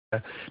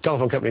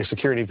telephone company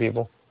security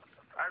people.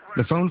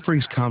 The Phone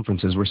Phreaks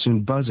conferences were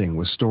soon buzzing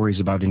with stories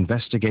about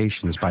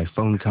investigations by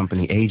phone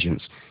company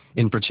agents,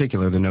 in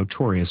particular the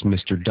notorious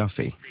Mr.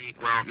 Duffy.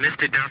 Well,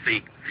 Mr.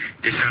 Duffy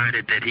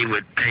decided that he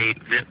would pay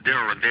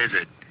Bill a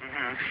visit.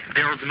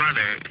 Bill's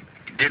mother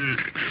didn't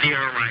feel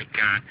like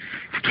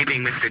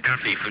keeping Mr.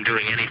 Duffy from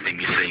doing anything,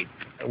 you see.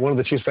 One of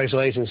the chief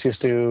special agents used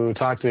to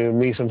talk to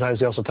me sometimes.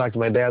 He also talked to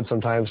my dad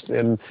sometimes,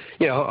 and,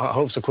 you know,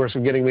 hopes, of course,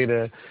 of getting me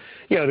to,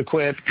 you know, to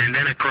quit. And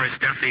then, of course,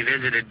 Duffy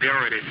visited Bill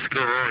at his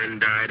school,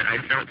 and I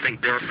don't think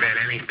Bill said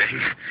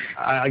anything.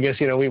 I guess,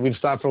 you know, we'd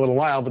stop for a little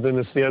while, but then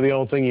it's, you know, the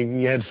old thing,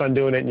 you had fun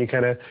doing it, and you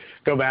kind of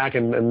go back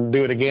and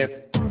do it again.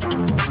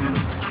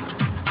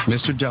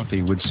 Mr.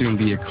 Duffy would soon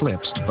be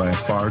eclipsed by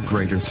a far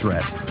greater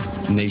threat,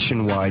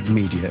 nationwide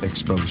media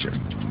exposure,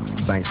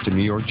 thanks to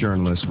New York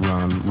journalist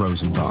Ron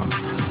Rosenbaum.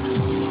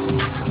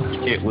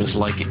 It was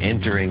like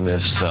entering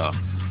this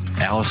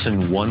Alice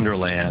in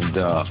Wonderland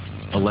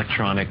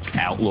electronic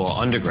outlaw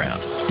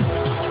underground.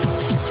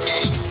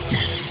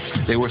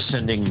 They were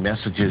sending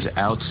messages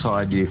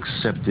outside the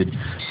accepted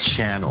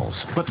channels,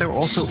 but they're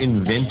also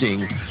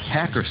inventing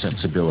hacker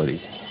sensibility.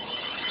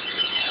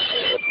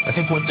 I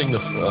think one thing the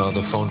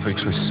Phone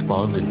Phreaks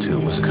responded to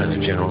was kind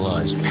of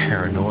generalized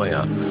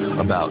paranoia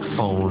about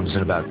phones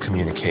and about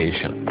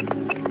communication.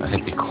 I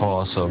think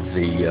because of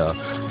the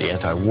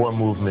anti-war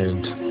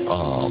movement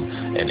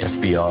and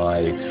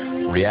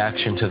FBI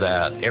reaction to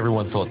that,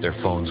 everyone thought their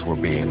phones were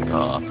being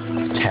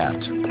tapped.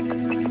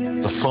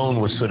 The phone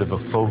was sort of a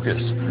focus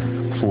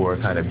for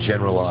kind of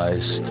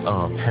generalized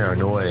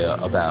paranoia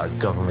about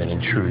government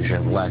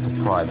intrusion, lack of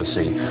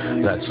privacy,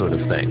 that sort of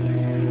thing.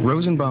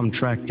 Rosenbaum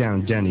tracked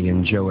down Denny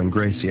and Joe and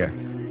Gracia,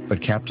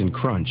 but Captain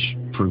Crunch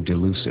proved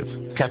elusive.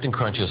 Captain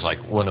Crunch is like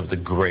one of the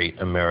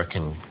great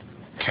American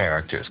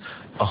characters,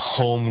 a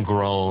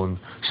homegrown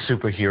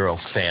superhero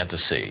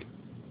fantasy.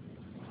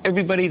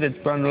 Everybody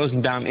that Ron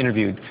Rosenbaum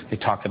interviewed, they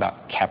talked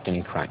about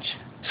Captain Crunch.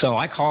 So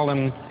I called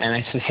him and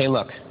I said, hey,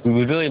 look, we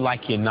would really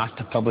like you not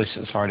to publish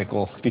this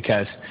article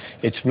because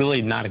it's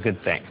really not a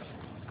good thing.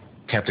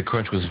 Captain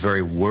Crunch was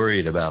very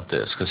worried about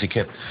this because he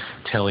kept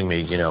telling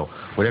me, you know,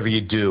 whatever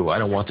you do, I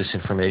don't want this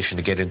information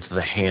to get into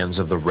the hands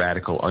of the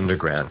radical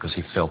underground, because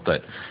he felt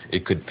that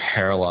it could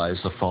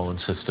paralyze the phone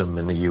system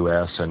in the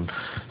U.S. and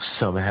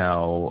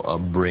somehow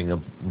bring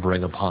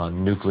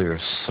upon nuclear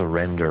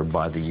surrender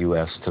by the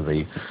U.S. to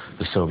the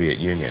Soviet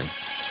Union.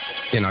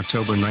 In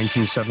October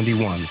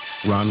 1971,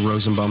 Ron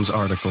Rosenbaum's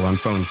article on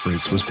Phone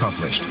Phreaks was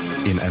published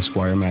in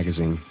Esquire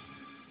magazine.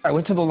 I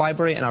went to the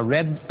library and I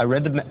read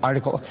the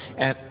article,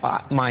 and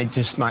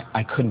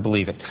I couldn't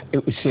believe it.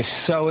 It was just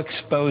so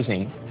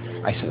exposing.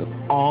 I said,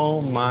 oh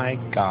my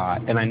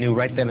God. And I knew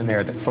right then and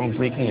there that phone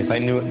phreaking, I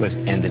knew it was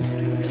ended.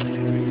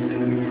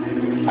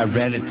 I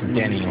read it to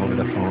Denny over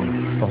the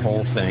phone, the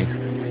whole thing.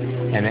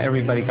 And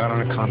everybody got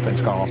on a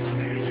conference call.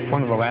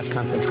 One of the last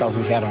conference calls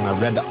we had, and I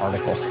read the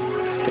article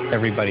to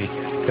everybody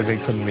because they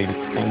couldn't read it,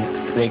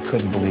 and they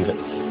couldn't believe it.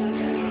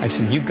 I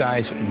said, you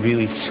guys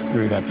really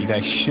screwed up. You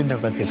guys shouldn't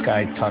have let this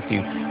guy talk to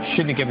you.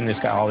 Shouldn't have given this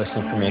guy all this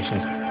information.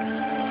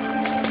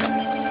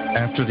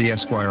 After the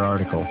Esquire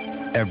article,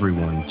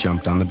 everyone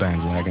jumped on the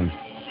bandwagon.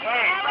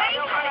 Hey,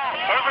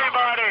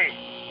 everybody!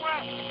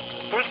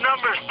 This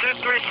number's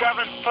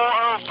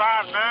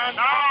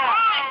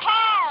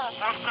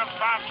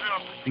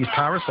 237-4059. These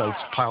parasites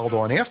piled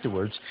on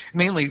afterwards,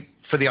 mainly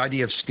for the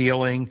idea of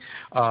stealing,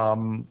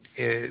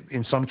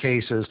 in some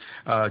cases,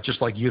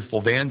 just like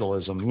youthful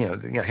vandalism. You know,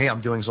 hey,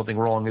 I'm doing something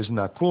wrong, isn't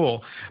that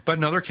cool? But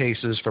in other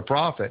cases, for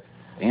profit.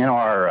 In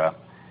our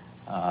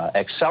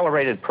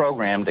accelerated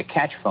program to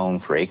catch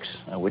phone phreaks,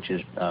 which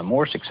is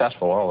more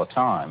successful all the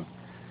time,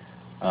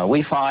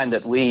 we find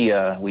that we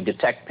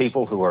detect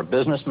people who are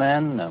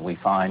businessmen. We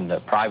find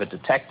private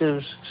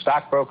detectives,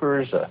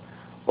 stockbrokers,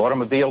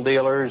 automobile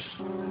dealers.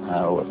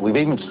 We've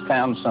even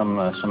found some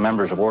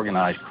members of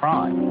organized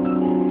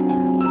crime.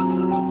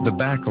 The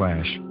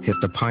backlash hit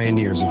the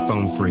pioneers of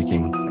phone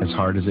phreaking as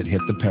hard as it hit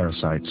the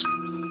parasites.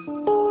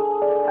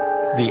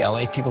 The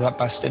LA people got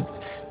busted.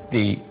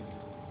 The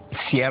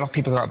Seattle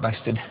people got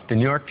busted. The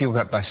New York people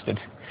got busted.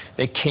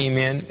 They came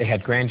in. They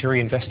had grand jury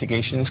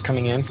investigations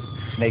coming in.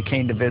 They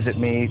came to visit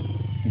me,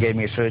 gave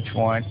me a search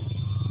warrant,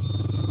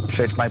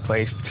 searched my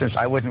place. Since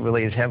I wasn't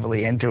really as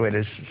heavily into it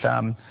as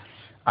some,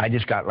 I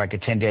just got like a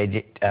 10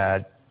 days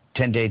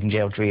in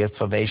jail, 3 years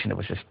probation. It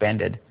was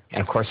suspended. And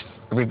of course,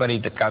 everybody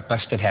that got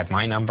busted had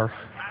my number.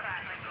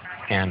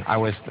 And I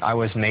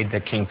was made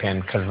the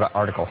kingpin because of the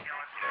article.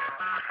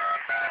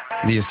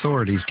 The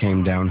authorities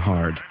came down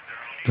hard.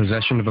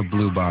 Possession of a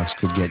blue box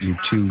could get you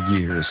 2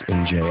 years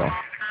in jail.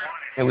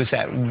 It was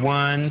that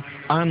one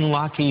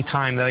unlucky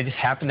time that I just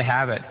happened to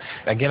have it.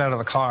 I get out of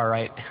the car,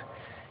 right,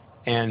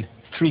 and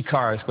 3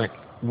 cars went,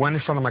 one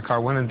in front of my car,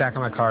 one in the back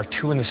of my car,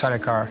 2 in the side of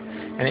the car,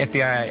 and the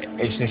FBI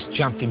agent just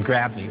jumped and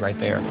grabbed me right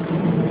there.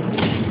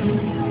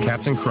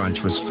 Captain Crunch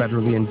was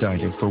federally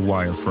indicted for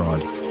wire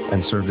fraud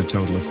and served a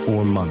total of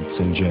 4 months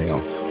in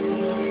jail.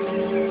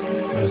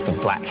 I was the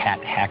black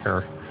hat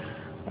hacker,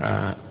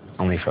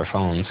 only for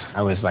phones.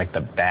 I was like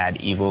the bad,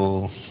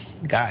 evil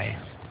guy.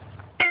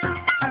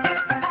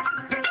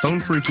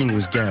 Phone phreaking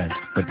was dead,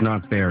 but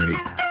not buried.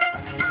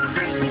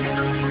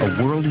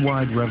 A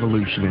worldwide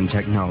revolution in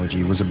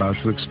technology was about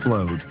to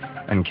explode,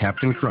 and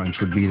Captain Crunch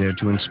would be there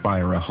to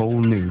inspire a whole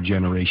new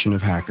generation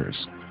of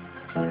hackers.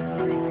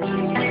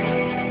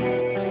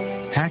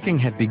 Hacking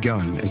had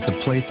begun as the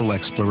playful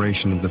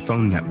exploration of the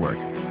phone network,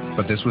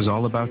 but this was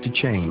all about to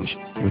change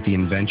with the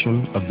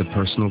invention of the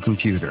personal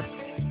computer,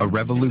 a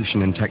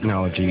revolution in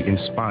technology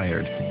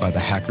inspired by the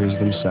hackers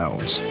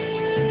themselves.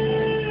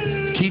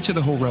 Key to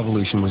the whole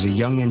revolution was a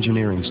young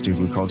engineering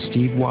student called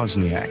Steve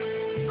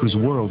Wozniak, whose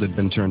world had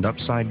been turned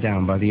upside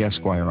down by the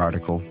Esquire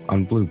article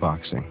on blue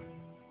boxing.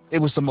 It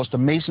was the most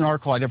amazing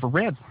article I'd ever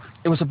read.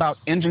 It was about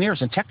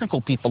engineers and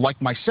technical people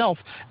like myself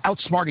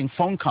outsmarting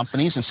phone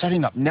companies and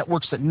setting up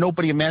networks that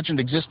nobody imagined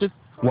existed.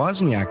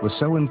 Wozniak was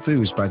so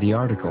enthused by the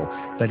article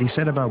that he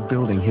set about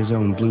building his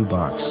own blue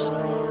box.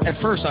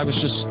 At first, I was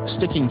just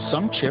sticking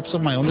some chips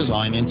of my own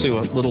design into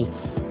a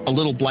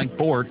little blank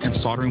board and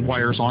soldering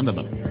wires onto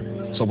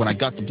them. So when I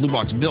got the blue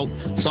box built,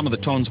 some of the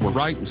tones were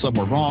right and some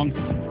were wrong.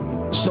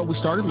 So we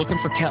started looking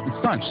for Captain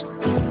Crunch.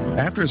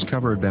 After his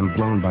cover had been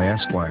blown by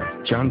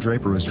Esquire, John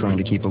Draper was trying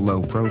to keep a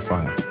low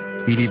profile.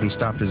 He'd even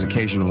stopped his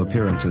occasional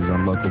appearances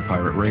on local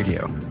pirate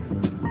radio.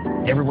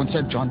 Everyone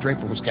said John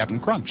Draper was Captain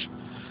Crunch.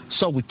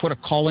 So we put a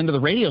call into the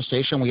radio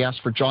station. We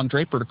asked for John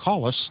Draper to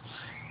call us.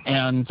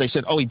 And they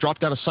said, oh, he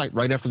dropped out of sight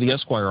right after the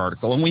Esquire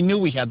article. And we knew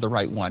we had the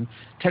right one.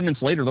 10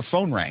 minutes later, the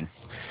phone rang.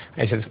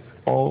 I said,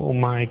 oh,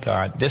 my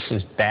God, this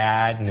is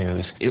bad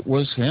news. It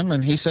was him,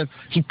 and he said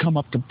he'd come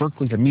up to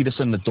Berkeley to meet us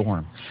in the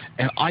dorm.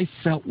 And I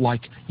felt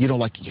like, you know,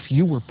 like if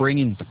you were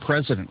bringing the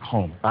president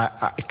home.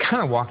 I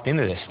kind of walked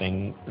into this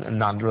thing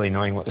not really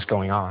knowing what was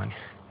going on,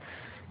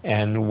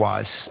 and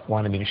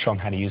wanted me to show him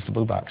how to use the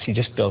blue box. He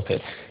just built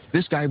it.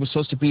 This guy was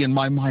supposed to be, in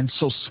my mind,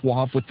 so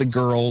suave with the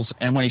girls,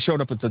 and when he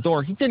showed up at the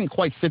door, he didn't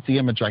quite fit the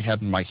image I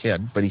had in my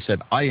head, but he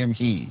said, I am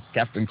he,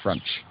 Captain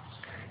Crunch.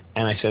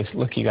 And I said,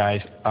 look, you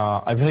guys,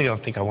 I really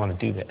don't think I want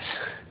to do this.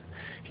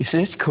 He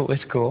said, it's cool,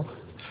 it's cool.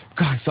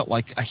 God, I felt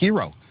like a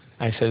hero.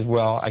 I said,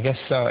 well, I guess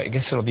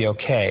it'll be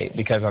okay,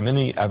 because I'm in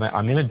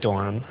a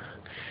dorm,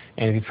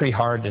 and it'd be pretty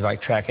hard to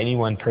like track any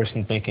one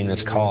person making this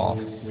call.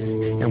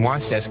 And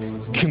Juan says,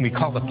 can we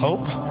call the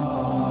Pope?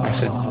 I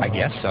said, I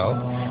guess so.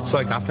 So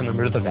I got the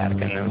number to the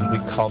Vatican, and we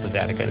called the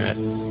Vatican,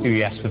 and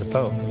we asked for the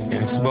Pope. And he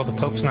said, well, the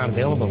Pope's not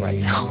available right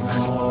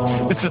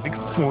now. It's like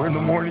 4 in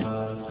the morning.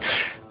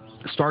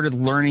 Started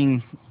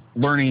learning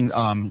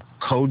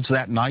codes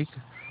that night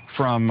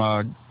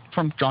from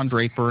John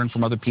Draper and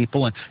from other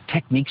people, and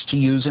techniques to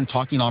use and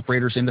talking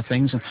operators into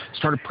things, and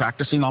started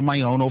practicing on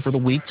my own over the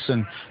weeks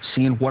and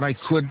seeing what I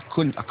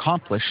couldn't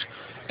accomplish.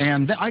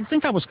 And I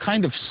think I was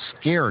kind of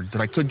scared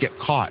that I could get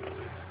caught.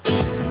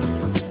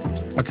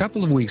 A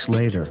couple of weeks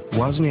later,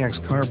 Wozniak's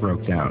car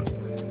broke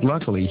down.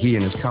 Luckily, he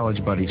and his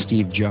college buddy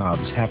Steve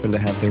Jobs happened to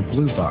have their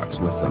blue box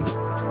with them.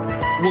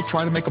 We'll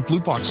try to make a blue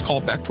box call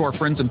back to our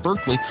friends in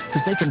Berkeley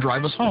because they can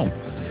drive us home.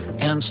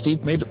 And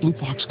Steve made a blue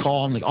box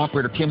call, and the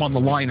operator came on the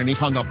line, and he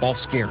hung up all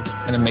scared.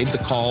 And then made the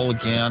call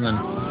again,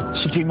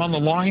 and she came on the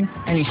line,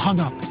 and he hung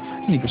up.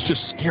 And he was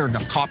just scared,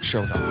 and a cop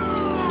showed up.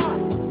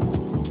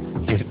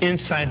 He was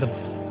inside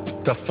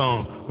the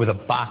phone with a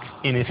box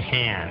in his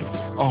hand.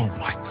 Oh,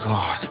 my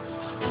God.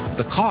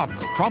 The cop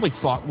probably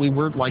thought we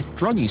were like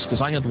druggies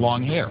because I had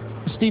long hair.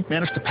 Steve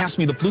managed to pass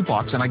me the blue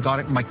box, and I got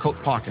it in my coat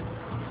pocket.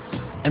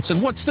 And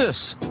said, what's this?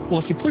 Well,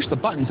 if you push the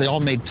buttons, they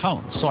all made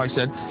tones. So I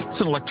said, it's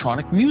an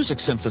electronic music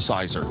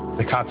synthesizer.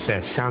 The cop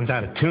said, sounds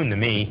out of tune to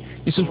me.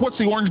 He says, what's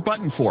the orange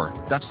button for?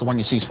 That's the one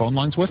you see his phone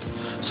lines with.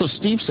 So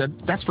Steve said,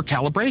 that's for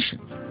calibration.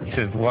 He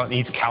said, well, it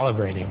needs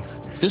calibrating.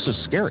 This is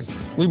scary.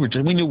 We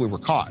knew we were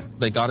caught.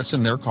 They got us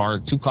in their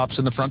car, 2 cops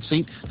in the front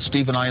seat,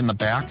 Steve and I in the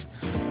back.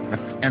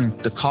 And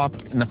the cop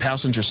in the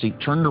passenger seat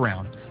turned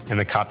around. And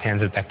the cop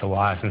hands it back to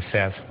Woz and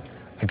says,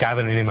 a guy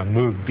by the name of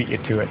Moog beat you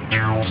to it.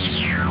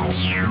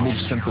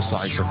 Moog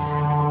synthesizer.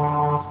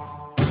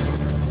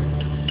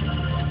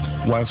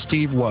 While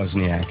Steve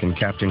Wozniak and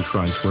Captain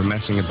Crunch were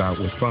messing about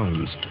with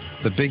phones,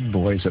 the big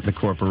boys at the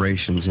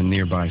corporations in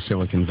nearby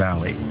Silicon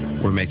Valley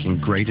were making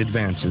great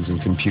advances in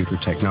computer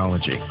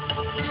technology.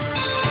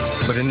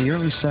 But in the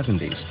early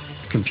 70s,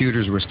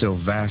 computers were still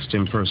vast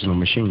impersonal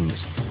machines,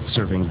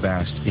 serving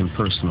vast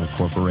impersonal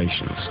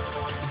corporations.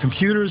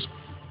 Computers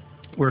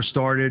were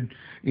started,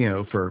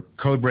 for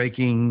code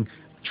breaking,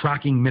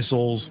 tracking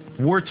missiles,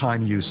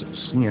 wartime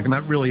uses. And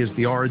that really is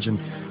the origin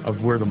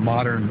of where the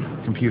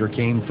modern computer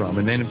came from.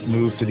 And then it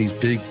moved to these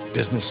big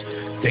business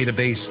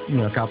database,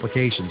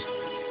 applications.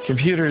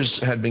 Computers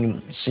had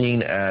been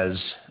seen as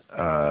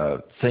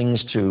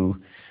things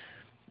to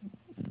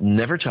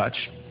never touch,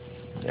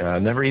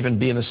 never even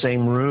be in the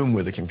same room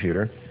with a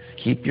computer.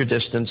 Keep your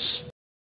distance,